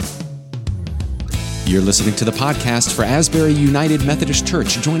You're listening to the podcast for Asbury United Methodist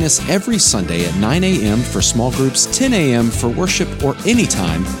Church. Join us every Sunday at 9 a.m. for small groups, 10 a.m. for worship, or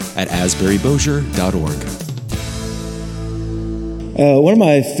anytime at asburybosier.org. One of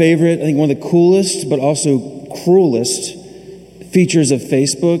my favorite, I think one of the coolest, but also cruelest features of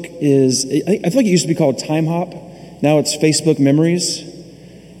Facebook is, I feel like it used to be called Time Hop. Now it's Facebook Memories.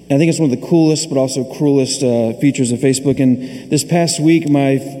 And I think it's one of the coolest, but also cruelest features of Facebook. And this past week,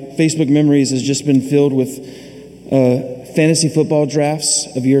 my Facebook Memories has just been filled with fantasy football drafts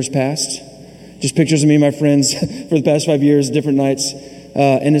of years past. Just pictures of me and my friends for the past 5 years, different nights.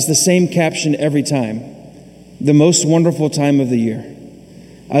 And it's the same caption every time. The most wonderful time of the year.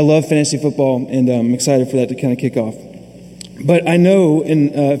 I love fantasy football, and I'm excited for that to kind of kick off. But I know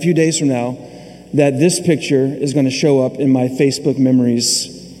in a few days from now that this picture is going to show up in my Facebook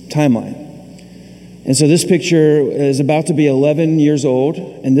Memories timeline. And so this picture is about to be 11 years old,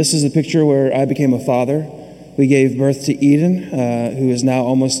 and this is the picture where I became a father. We gave birth to Eden, who is now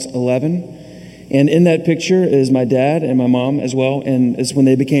almost 11. And in that picture is my dad and my mom as well, and it's when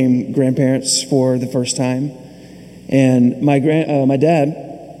they became grandparents for the first time. And my dad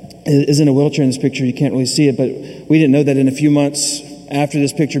is in a wheelchair in this picture. You can't really see it, but we didn't know that in a few months after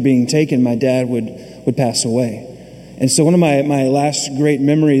this picture being taken, my dad would pass away. And so one of my last great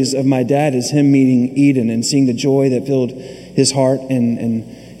memories of my dad is him meeting Eden and seeing the joy that filled his heart and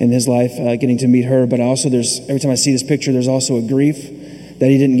his life, getting to meet her. But also every time I see this picture, there's also a grief that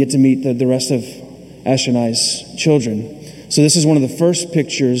he didn't get to meet the rest of Asher and I's children. So this is one of the first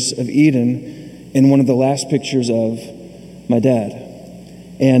pictures of Eden and one of the last pictures of my dad.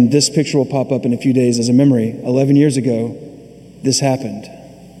 And this picture will pop up in a few days as a memory. 11 years ago, this happened.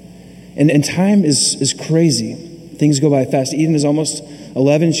 And time is crazy. Things go by fast. Eden is almost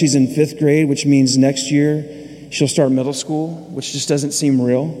 11. She's in 5th grade, which means next year she'll start middle school, which just doesn't seem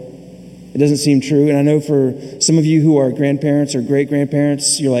real. It doesn't seem true. And I know for some of you who are grandparents or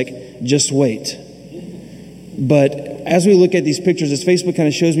great-grandparents, you're like, just wait. But as we look at these pictures, as Facebook kind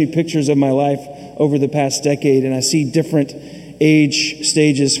of shows me pictures of my life over the past decade, and I see different age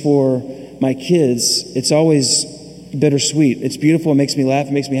stages for my kids, it's always bittersweet. It's beautiful. It makes me laugh.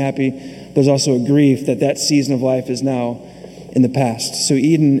 It makes me happy. There's also a grief that season of life is now in the past. So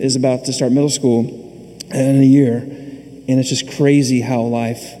Eden is about to start middle school in a year, and it's just crazy how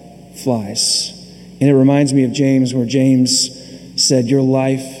life flies. And it reminds me of James, where James said, your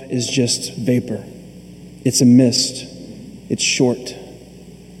life is just vapor. It's a mist. It's short.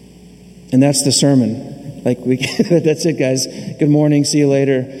 And that's the sermon. That's it, guys. Good morning. See you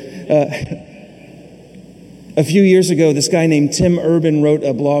later. A few years ago, this guy named Tim Urban wrote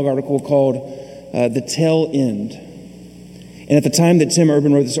a blog article called The Tail End. And at the time that Tim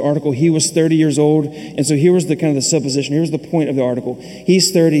Urban wrote this article, he was 30 years old. And so here was the kind of the supposition. Here's the point of the article.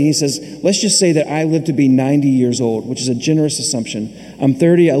 He's 30. And he says, let's just say that I live to be 90 years old, which is a generous assumption. I'm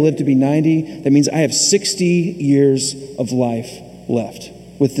 30. I live to be 90. That means I have 60 years of life left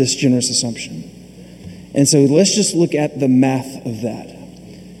with this generous assumption. And so let's just look at the math of that.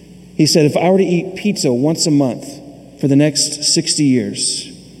 He said, if I were to eat pizza once a month for the next 60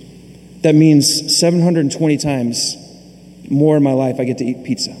 years, that means 720 times more in my life I get to eat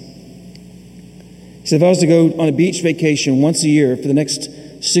pizza. He said, if I was to go on a beach vacation once a year for the next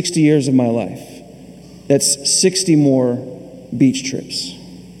 60 years of my life, that's 60 more beach trips.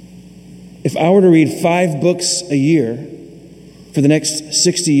 If I were to read 5 books a year for the next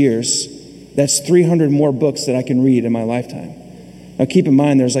 60 years, that's 300 more books that I can read in my lifetime. Now keep in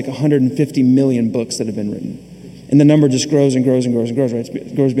mind, there's like 150 million books that have been written. And the number just grows and grows and grows and grows, right?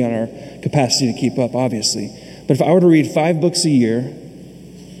 It grows beyond our capacity to keep up, obviously. But if I were to read 5 books a year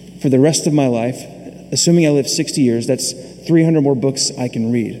for the rest of my life, assuming I live 60 years, that's 300 more books I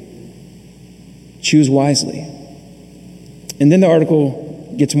can read. Choose wisely. And then the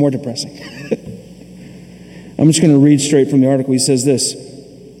article gets more depressing. I'm just going to read straight from the article. He says this: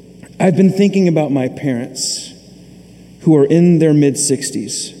 I've been thinking about my parents who are in their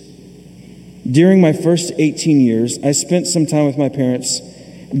mid-60s. During my first 18 years, I spent some time with my parents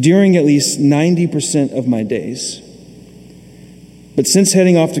during at least 90% of my days. But since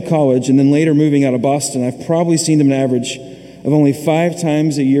heading off to college and then later moving out of Boston, I've probably seen them an average of only 5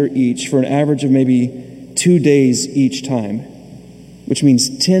 times a year each, for an average of maybe 2 days each time, which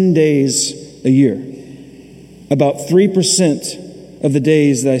means 10 days a year. About 3% of the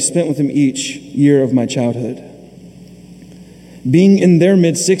days that I spent with them each year of my childhood. Being in their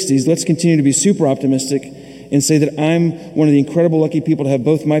mid-60s, let's continue to be super optimistic and say that I'm one of the incredible lucky people to have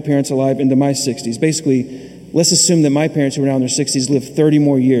both my parents alive into my 60s. Basically, let's assume that my parents who are now in their 60s live 30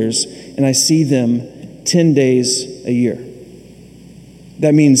 more years, and I see them 10 days a year.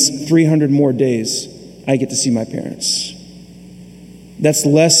 That means 300 more days I get to see my parents. That's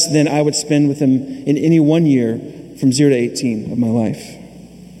less than I would spend with them in any 1 year from 0 to 18 of my life.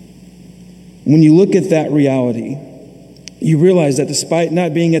 When you look at that reality, you realize that despite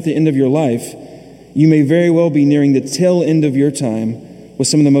not being at the end of your life, you may very well be nearing the tail end of your time with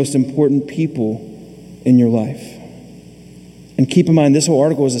some of the most important people in your life. And keep in mind, this whole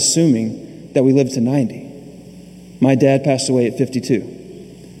article is assuming that we live to 90. My dad passed away at 52.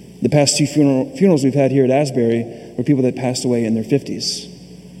 The past two funerals we've had here at Asbury were people that passed away in their 50s.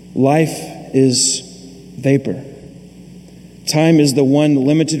 Life is vapor. Time is the one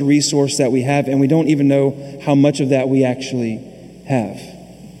limited resource that we have, and we don't even know how much of that we actually have.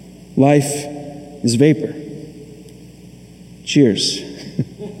 Life is vapor. Cheers.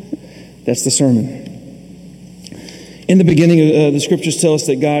 That's the sermon. In the beginning, the scriptures tell us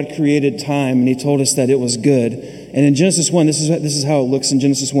that God created time, and he told us that it was good. And in Genesis 1, this is how it looks in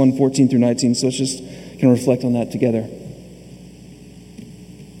Genesis 1, 14 through 19. So let's just kind of reflect on that together.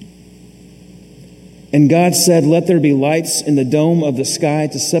 And God said, "Let there be lights in the dome of the sky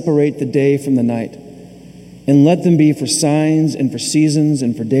to separate the day from the night. And let them be for signs and for seasons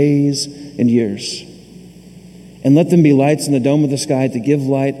and for days and years. And let them be lights in the dome of the sky to give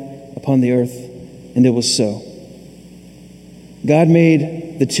light upon the earth." And it was so. God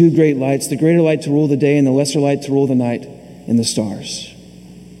made the two great lights, the greater light to rule the day and the lesser light to rule the night, and the stars.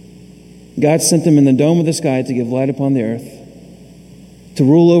 God sent them in the dome of the sky to give light upon the earth, to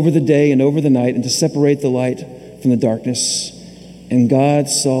rule over the day and over the night, and to separate the light from the darkness. And God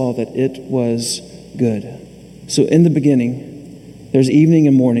saw that it was good. So in the beginning, there's evening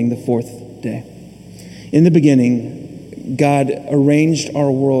and morning, the fourth day. In the beginning, God arranged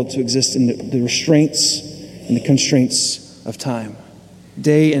our world to exist in the restraints and the constraints of time.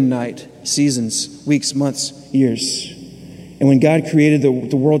 Day and night, seasons, weeks, months, years. And when God created the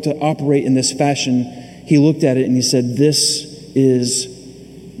world to operate in this fashion, he looked at it and he said, "This is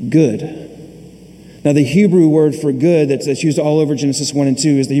good." Now, the Hebrew word for good that's used all over Genesis 1 and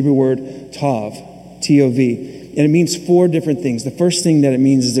 2 is the Hebrew word tov, T-O-V. And it means four different things. The first thing that it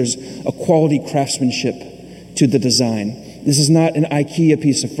means is there's a quality craftsmanship to the design. This is not an IKEA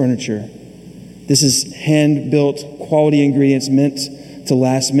piece of furniture. This is hand-built quality ingredients meant to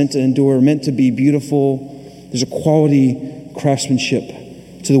last, meant to endure, meant to be beautiful. There's a quality craftsmanship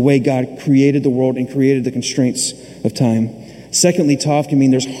to the way God created the world and created the constraints of time. Secondly, tov can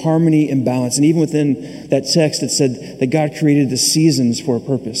mean there's harmony and balance. And even within that text, it said that God created the seasons for a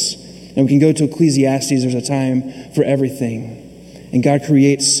purpose. And we can go to Ecclesiastes, there's a time for everything. And God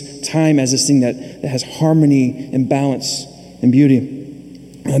creates time as this thing that has harmony and balance and beauty.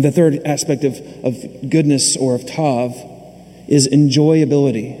 The third aspect of goodness or of tov is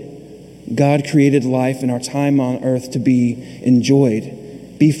enjoyability. God created life and our time on earth to be enjoyed.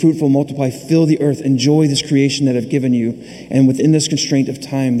 Be fruitful, multiply, fill the earth, enjoy this creation that I've given you. And within this constraint of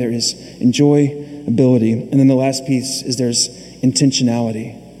time, there is enjoyability. And then the last piece is there's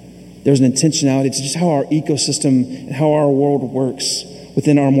intentionality. There's an intentionality to just how our ecosystem and how our world works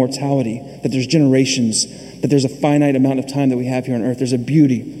within our mortality, that there's generations, that there's a finite amount of time that we have here on earth. There's a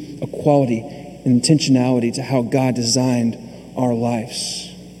beauty, a quality, an intentionality to how God designed our lives.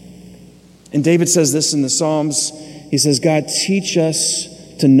 And David says this in the Psalms. He says, "God, teach us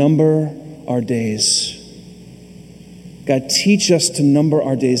to number our days." God, teach us to number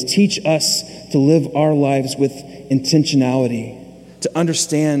our days. Teach us to live our lives with intentionality, to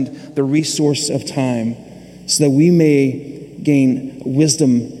understand the resource of time so that we may gain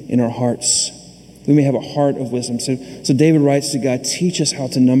wisdom in our hearts. We may have a heart of wisdom. So David writes to God, teach us how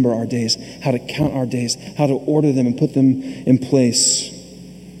to number our days, how to count our days, how to order them and put them in place.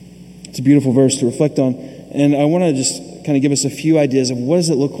 It's a beautiful verse to reflect on. And I want to just kind of give us a few ideas of what does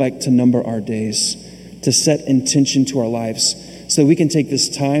it look like to number our days, to set intention to our lives, so that we can take this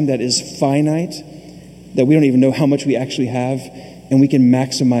time that is finite, that we don't even know how much we actually have, and we can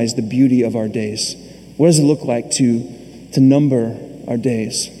maximize the beauty of our days. What does it look like to number our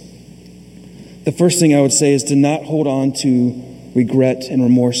days? The first thing I would say is to not hold on to regret and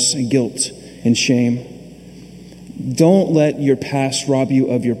remorse and guilt and shame. Don't let your past rob you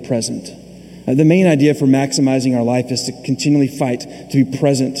of your present. The main idea for maximizing our life is to continually fight to be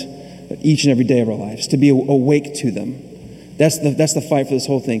present each and every day of our lives, to be awake to them. That's the fight for this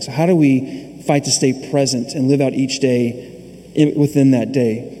whole thing. So how do we fight to stay present and live out each day within that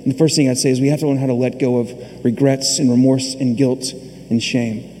day? And the first thing I'd say is we have to learn how to let go of regrets and remorse and guilt and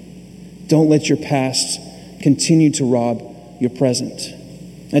shame. Don't let your past continue to rob your present.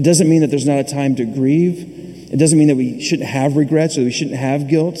 That doesn't mean that there's not a time to grieve. It doesn't mean that we shouldn't have regrets or that we shouldn't have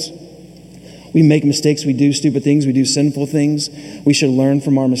guilt. We make mistakes, we do stupid things, we do sinful things. We should learn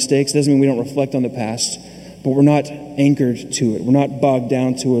from our mistakes. It doesn't mean we don't reflect on the past, but we're not anchored to it. We're not bogged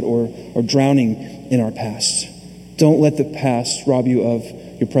down to it or drowning in our past. Don't let the past rob you of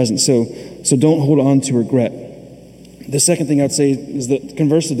your present. So don't hold on to regret. The second thing I'd say is the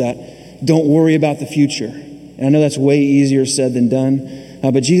converse of that, don't worry about the future. And I know that's way easier said than done,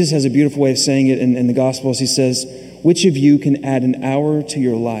 but Jesus has a beautiful way of saying it in the Gospels. He says, which of you can add an hour to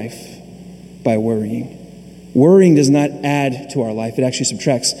your life by worrying? Worrying does not add to our life. It actually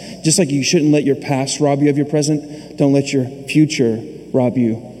subtracts. Just like you shouldn't let your past rob you of your present, don't let your future rob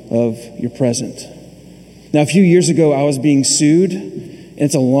you of your present. Now, a few years ago, I was being sued, and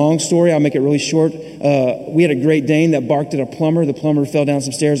it's a long story. I'll make it really short. We had a Great Dane that barked at a plumber. The plumber fell down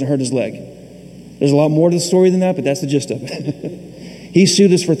some stairs and hurt his leg. There's a lot more to the story than that, but that's the gist of it. He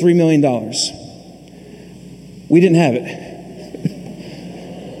sued us for $3 million. We didn't have it.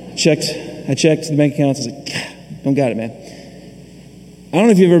 I checked the bank accounts. I was like, don't got it, man. I don't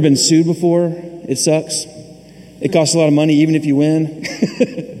know if you've ever been sued before. It sucks. It costs a lot of money, even if you win.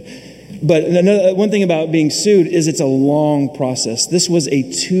 But one thing about being sued is it's a long process. This was a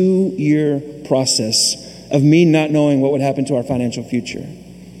 2-year process of me not knowing what would happen to our financial future.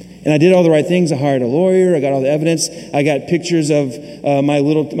 And I did all the right things. I hired a lawyer. I got all the evidence. I got pictures of my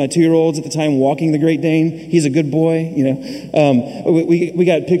 2-year-olds at the time walking the Great Dane. He's a good boy, you know. We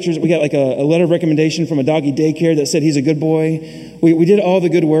got pictures. We got like a letter of recommendation from a doggy daycare that said he's a good boy. We did all the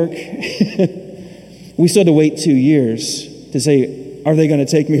good work. We still had to wait 2 years to say, are they going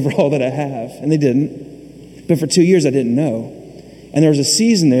to take me for all that I have? And they didn't. But for 2 years, I didn't know. And there was a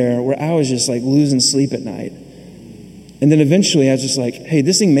season there where I was just like losing sleep at night. And then eventually I was just like, hey,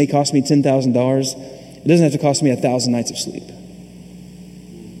 this thing may cost me $10,000. It doesn't have to cost me 1,000 nights of sleep.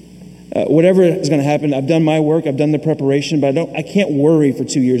 Whatever is going to happen, I've done my work, I've done the preparation, but I can't worry for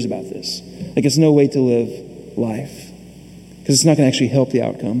 2 years about this. Like, it's no way to live life because it's not going to actually help the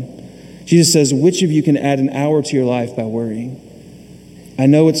outcome. Jesus says, which of you can add an hour to your life by worrying? I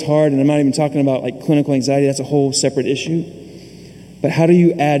know it's hard, and I'm not even talking about like clinical anxiety. That's a whole separate issue. But how do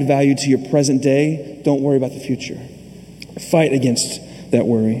you add value to your present day? Don't worry about the future. Fight against that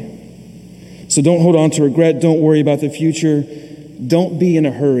worry. So don't hold on to regret. Don't worry about the future. Don't be in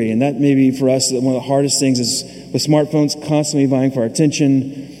a hurry. And that may be for us one of the hardest things is with smartphones constantly vying for our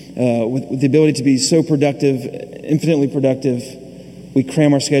attention, with the ability to be so productive, infinitely productive, we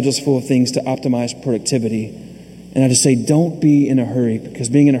cram our schedules full of things to optimize productivity. And I just say, don't be in a hurry, because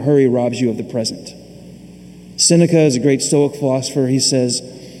being in a hurry robs you of the present. Seneca is a great Stoic philosopher. He says,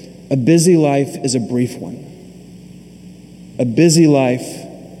 a busy life is a brief one. A busy life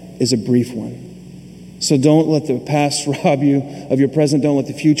is a brief one. So don't let the past rob you of your present. Don't let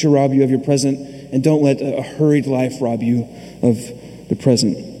the future rob you of your present. And don't let a hurried life rob you of the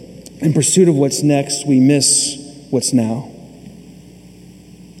present. In pursuit of what's next, we miss what's now.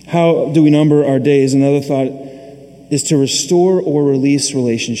 How do we number our days? Another thought is to restore or release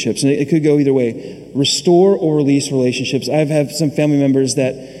relationships. And it could go either way. Restore or release relationships. I've had some family members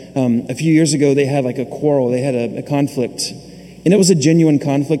that a few years ago, they had like a quarrel. They had a conflict. And it was a genuine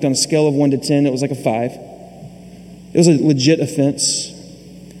conflict. On a scale of 1 to 10, it was like a 5. It was a legit offense.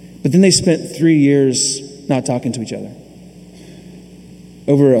 But then they spent 3 years not talking to each other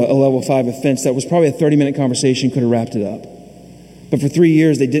over a level 5 offense that was probably a 30-minute conversation, could have wrapped it up. But for 3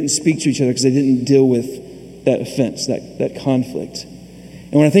 years, they didn't speak to each other because they didn't deal with that offense, that conflict.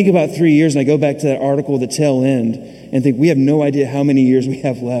 And when I think about 3 years, and I go back to that article, the tail end, and think we have no idea how many years we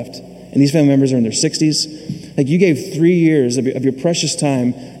have left. And these family members are in their 60s. Like, you gave 3 years of your precious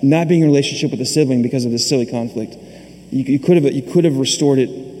time not being in a relationship with a sibling because of this silly conflict. You could have restored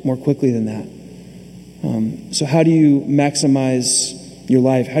it more quickly than that. So how do you maximize your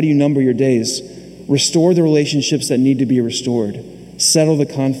life? How do you number your days? Restore the relationships that need to be restored. Settle the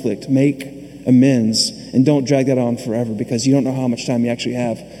conflict. Make amends. And don't drag that on forever, because you don't know how much time you actually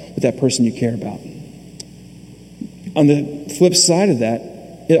have with that person you care about. On the flip side of that,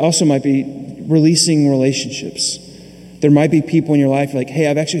 it also might be releasing relationships. There might be people in your life like, hey,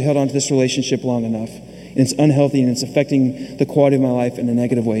 I've actually held on to this relationship long enough, and it's unhealthy, and it's affecting the quality of my life in a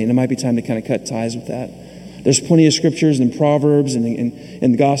negative way, and it might be time to kind of cut ties with that. There's plenty of scriptures in Proverbs and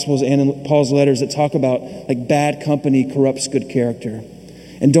in the Gospels and in Paul's letters that talk about like bad company corrupts good character.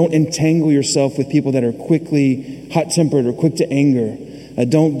 And don't entangle yourself with people that are quickly hot-tempered or quick to anger.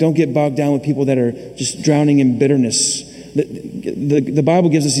 Don't get bogged down with people that are just drowning in bitterness. The Bible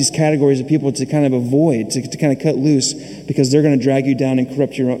gives us these categories of people to kind of avoid, to kind of cut loose, because they're going to drag you down and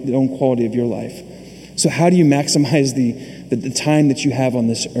corrupt your own quality of your life. So how do you maximize the time that you have on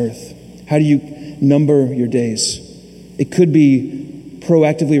this earth? How do you number your days? It could be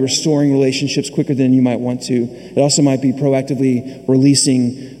proactively restoring relationships quicker than you might want to. It also might be proactively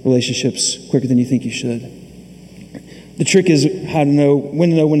releasing relationships quicker than you think you should. The trick is how to know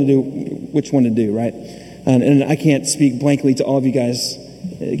when to do, which one to do, right? And I can't speak blankly to all of you guys.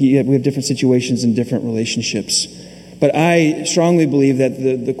 We have different situations and different relationships. But I strongly believe that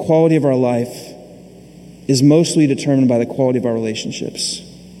the quality of our life is mostly determined by the quality of our relationships.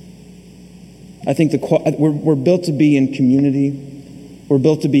 I think we're built to be in community. We're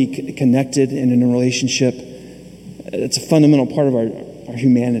built to be connected and in a relationship. It's a fundamental part of our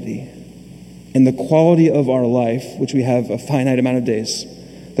humanity. And the quality of our life, which we have a finite amount of days,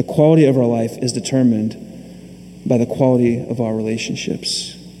 the quality of our life is determined by the quality of our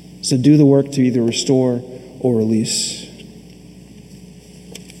relationships. So do the work to either restore or release.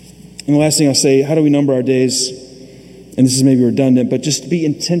 And the last thing I'll say, how do we number our days? And this is maybe redundant, but just be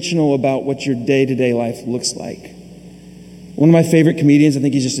intentional about what your day-to-day life looks like. One of my favorite comedians, I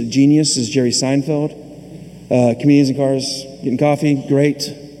think he's just a genius, is Jerry Seinfeld. Comedians in Cars, Getting Coffee, great.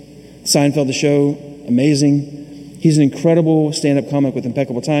 Seinfeld, the show, amazing. He's an incredible stand-up comic with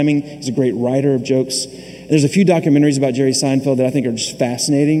impeccable timing. He's a great writer of jokes. There's a few documentaries about Jerry Seinfeld that I think are just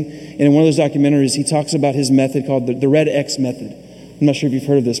fascinating. And in one of those documentaries, he talks about his method called the Red X method. I'm not sure if you've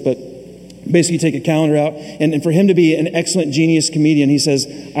heard of this, but basically you take a calendar out. And for him to be an excellent genius comedian, he says,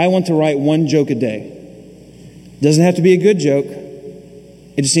 I want to write one joke a day. Doesn't have to be a good joke.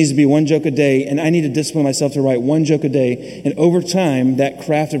 It just needs to be one joke a day. And I need to discipline myself to write one joke a day. And over time, that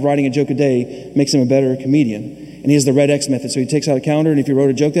craft of writing a joke a day makes him a better comedian. And he has the Red X method. So he takes out a calendar, and if he wrote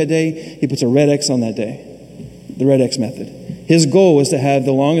a joke that day, he puts a red X on that day. The Red X method. His goal was to have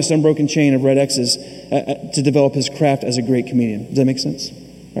the longest unbroken chain of red X's to develop his craft as a great comedian. Does that make sense?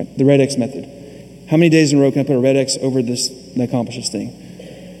 Right? The Red X method. How many days in a row can I put a red X over this and accomplish this thing?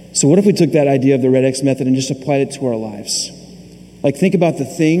 So what if we took that idea of the Red X method and just applied it to our lives? Like, think about the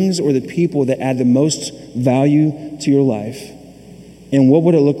things or the people that add the most value to your life. And what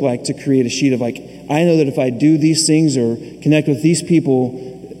would it look like to create a sheet of, like, I know that if I do these things or connect with these people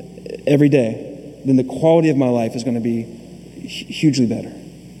every day, then the quality of my life is going to be hugely better.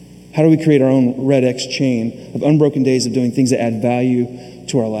 How do we create our own Red X chain of unbroken days of doing things that add value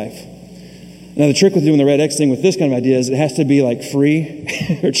to our life? Now, the trick with doing the Red X thing with this kind of idea is it has to be like free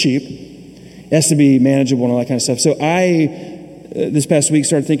or cheap. It has to be manageable and all that kind of stuff. So this past week,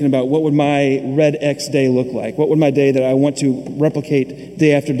 started thinking about what would my Red X day look like? What would my day that I want to replicate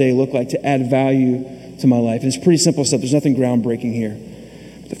day after day look like to add value to my life? And it's pretty simple stuff. There's nothing groundbreaking here.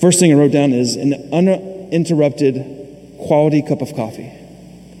 The first thing I wrote down is an uninterrupted quality cup of coffee.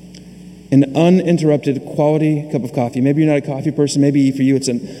 An uninterrupted quality cup of coffee. Maybe you're not a coffee person. Maybe for you it's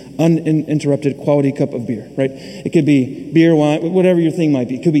an uninterrupted quality cup of beer, right? It could be beer, wine, whatever your thing might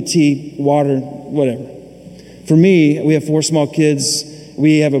be. It could be tea, water, whatever. For me, we have 4 small kids.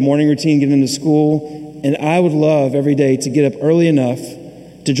 We have a morning routine getting them to school. And I would love every day to get up early enough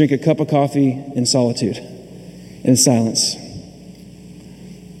to drink a cup of coffee in solitude and in silence.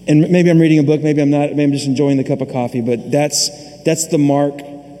 And maybe I'm reading a book, maybe I'm not, maybe I'm just enjoying the cup of coffee, but that's the mark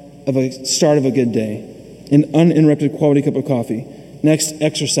of a start of a good day. An uninterrupted quality cup of coffee. Next,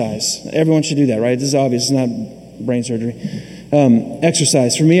 exercise. Everyone should do that, right? This is obvious, it's not brain surgery.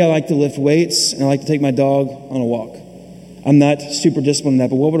 Exercise. For me, I like to lift weights, and I like to take my dog on a walk. I'm not super disciplined in that,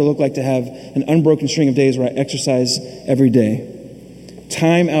 but what would it look like to have an unbroken string of days where I exercise every day?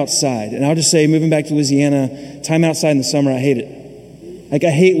 Time outside. And I'll just say, moving back to Louisiana, time outside in the summer, I hate it. Like, I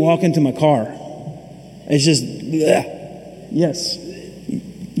hate walking to my car. It's just, bleh. Yes.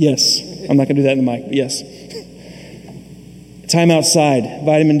 I'm not going to do that in the mic, but yes. Time outside,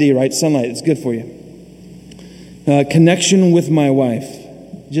 vitamin D, right? Sunlight, it's good for you. Connection with my wife.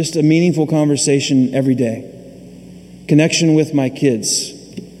 Just a meaningful conversation every day. Connection with my kids.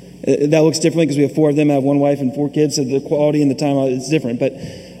 That looks differently because we have 4 of them. I have 1 wife and 4 kids, so the quality and the time is different. But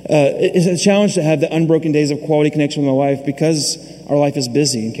it's a challenge to have the unbroken days of quality connection with my wife because our life is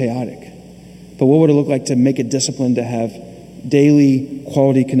busy and chaotic. But what would it look like to make it discipline to have daily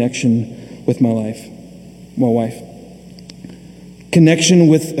quality connection with my wife? Connection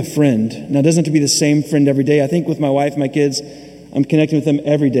with a friend. Now, it doesn't have to be the same friend every day. I think with my wife and my kids, I'm connecting with them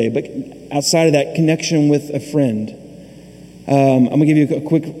every day. But outside of that, connection with a friend. I'm going to give you a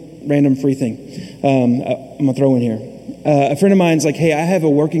quick random free thing. I'm going to throw in here. A friend of mine's like, hey, I have a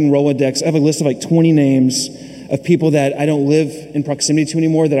working Rolodex. I have a list of like 20 names of people that I don't live in proximity to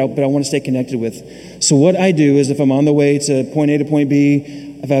anymore, but I want to stay connected with. So what I do is if I'm on the way to point A to point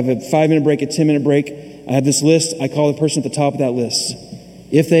B, if I have a 5-minute break, a 10-minute break, I have this list. I call the person at the top of that list.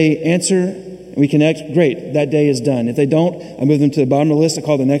 If they answer and we connect, great. That day is done. If they don't, I move them to the bottom of the list. I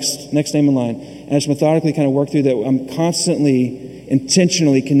call the next name in line. And I just methodically kind of work through that. I'm constantly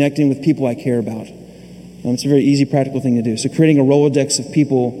intentionally connecting with people I care about. It's a very easy, practical thing to do. So creating a Rolodex of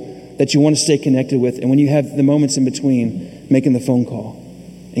people that you want to stay connected with, and when you have the moments in between, making the phone call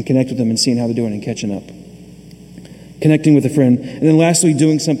and connect with them and seeing how they're doing and catching up. Connecting with a friend. And then lastly,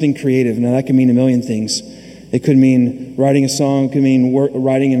 doing something creative. Now that can mean a million things. It could mean writing a song, it could mean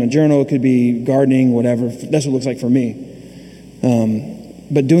writing in a journal, it could be gardening, whatever. That's what it looks like for me.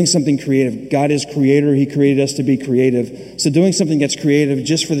 But doing something creative. God is creator. He created us to be creative. So doing something that's creative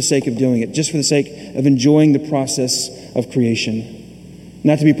just for the sake of doing it, just for the sake of enjoying the process of creation.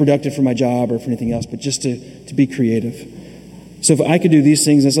 Not to be productive for my job or for anything else, but just to be creative. So if I could do these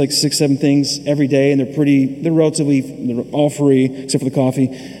things, that's like 6, 7 things every day, and they're all free, except for the coffee,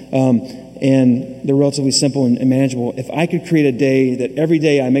 and they're relatively simple and manageable. If I could create a day that every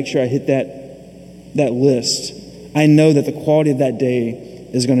day I make sure I hit that list, I know that the quality of that day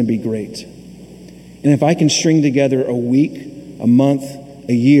is going to be great. And if I can string together a week, a month,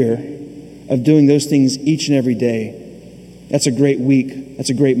 a year of doing those things each and every day, that's a great week, that's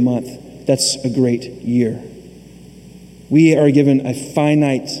a great month, that's a great year. We are given a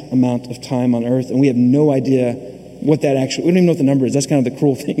finite amount of time on earth, and we have no idea what that actually, we don't even know what the number is. That's kind of the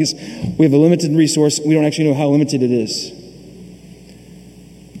cruel thing is we have a limited resource. We don't actually know how limited it is.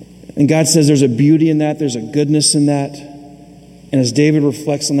 And God says there's a beauty in that. There's a goodness in that. And as David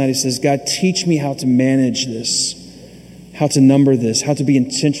reflects on that, he says, God, teach me how to manage this, how to number this, how to be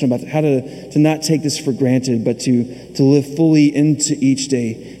intentional about it, how to not take this for granted, but to live fully into each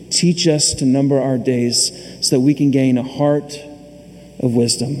day. Teach us to number our days so that we can gain a heart of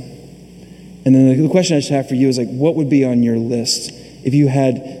wisdom. And then the question I just have for you is like, what would be on your list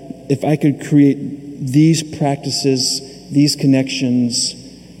if I could create these practices, these connections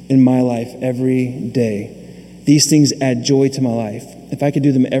in my life every day? These things add joy to my life. If I could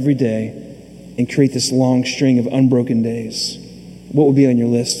do them every day and create this long string of unbroken days, what would be on your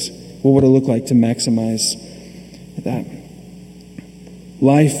list? What would it look like to maximize that?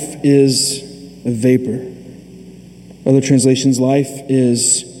 Life is a vapor. Other translations, life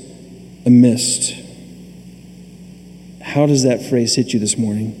is a mist. How does that phrase hit you this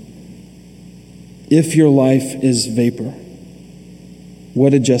morning? If your life is vapor,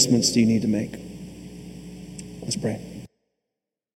 what adjustments do you need to make? Let's pray.